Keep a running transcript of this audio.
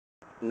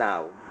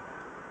Now.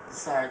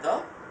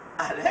 Sardo,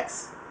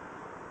 Alex,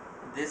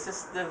 this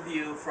is the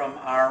view from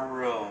our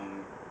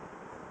room.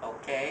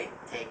 Okay,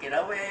 take it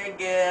away,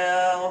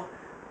 Gil.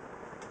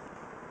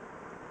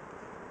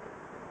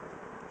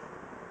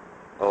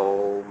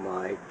 Oh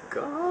my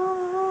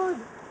God.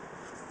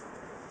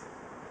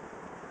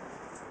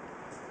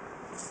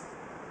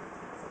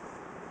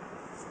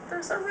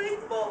 There's a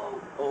rainbow.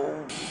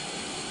 Oh.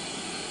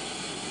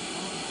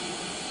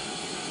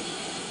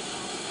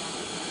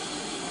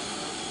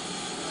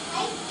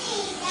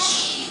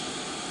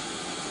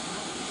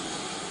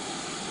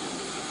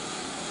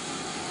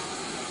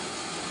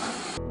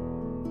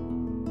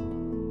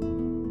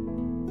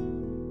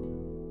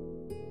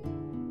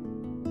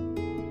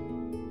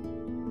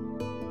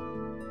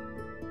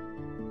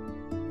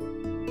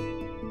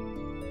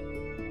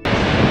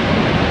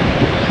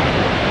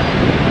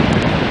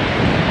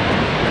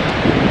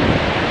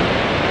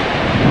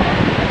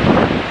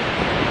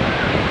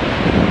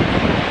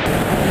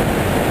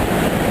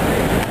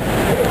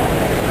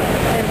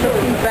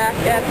 Back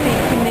at the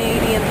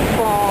Canadian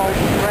Falls,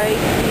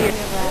 right here.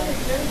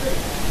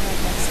 Right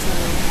next to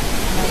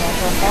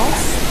Niagara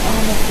Falls.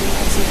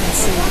 As you can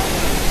see,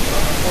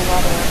 the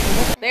water.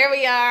 There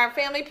we are,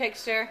 family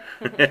picture.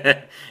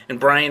 And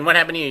Brian, what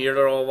happened to you?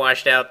 You're all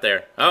washed out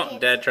there. Oh,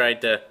 Dad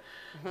tried to...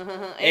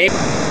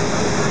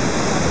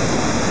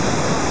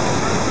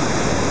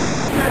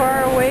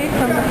 Far away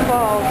from the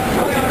falls,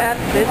 look at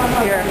this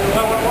here.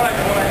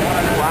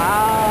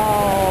 Wow.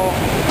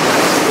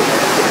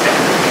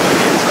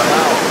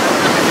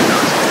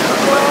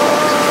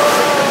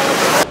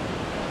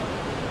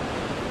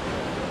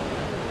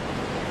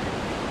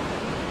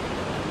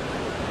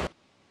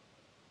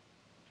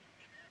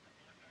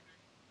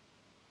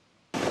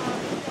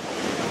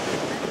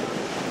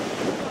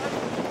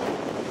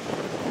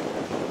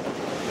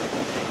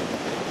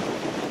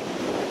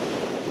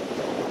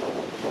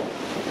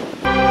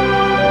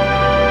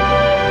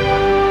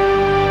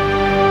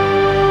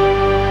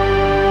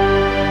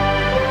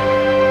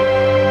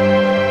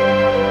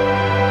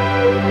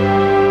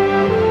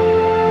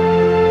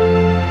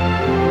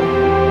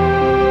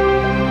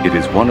 It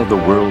is one of the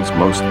world's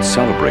most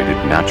celebrated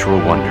natural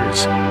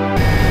wonders.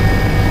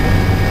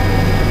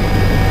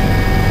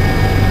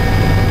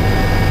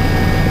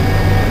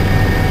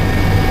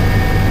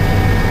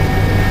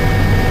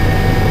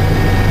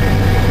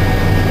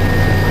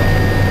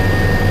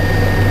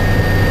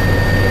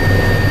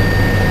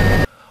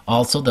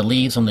 Also, the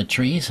leaves on the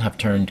trees have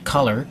turned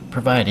color,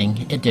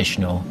 providing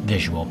additional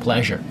visual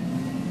pleasure.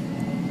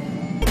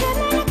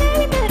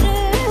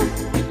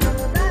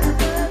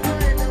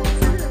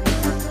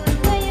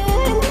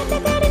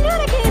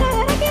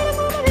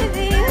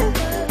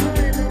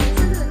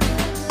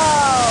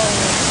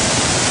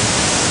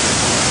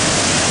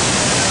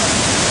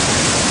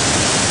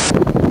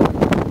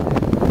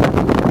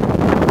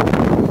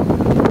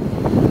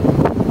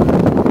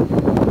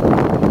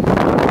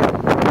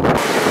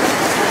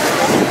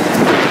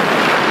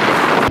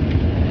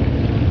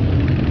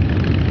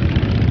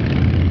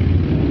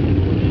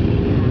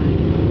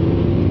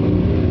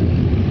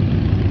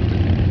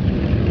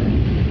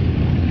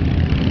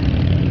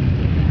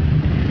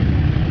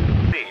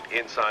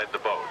 Inside the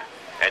boat,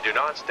 and do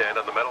not stand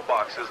on the metal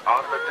boxes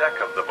on the deck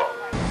of the boat.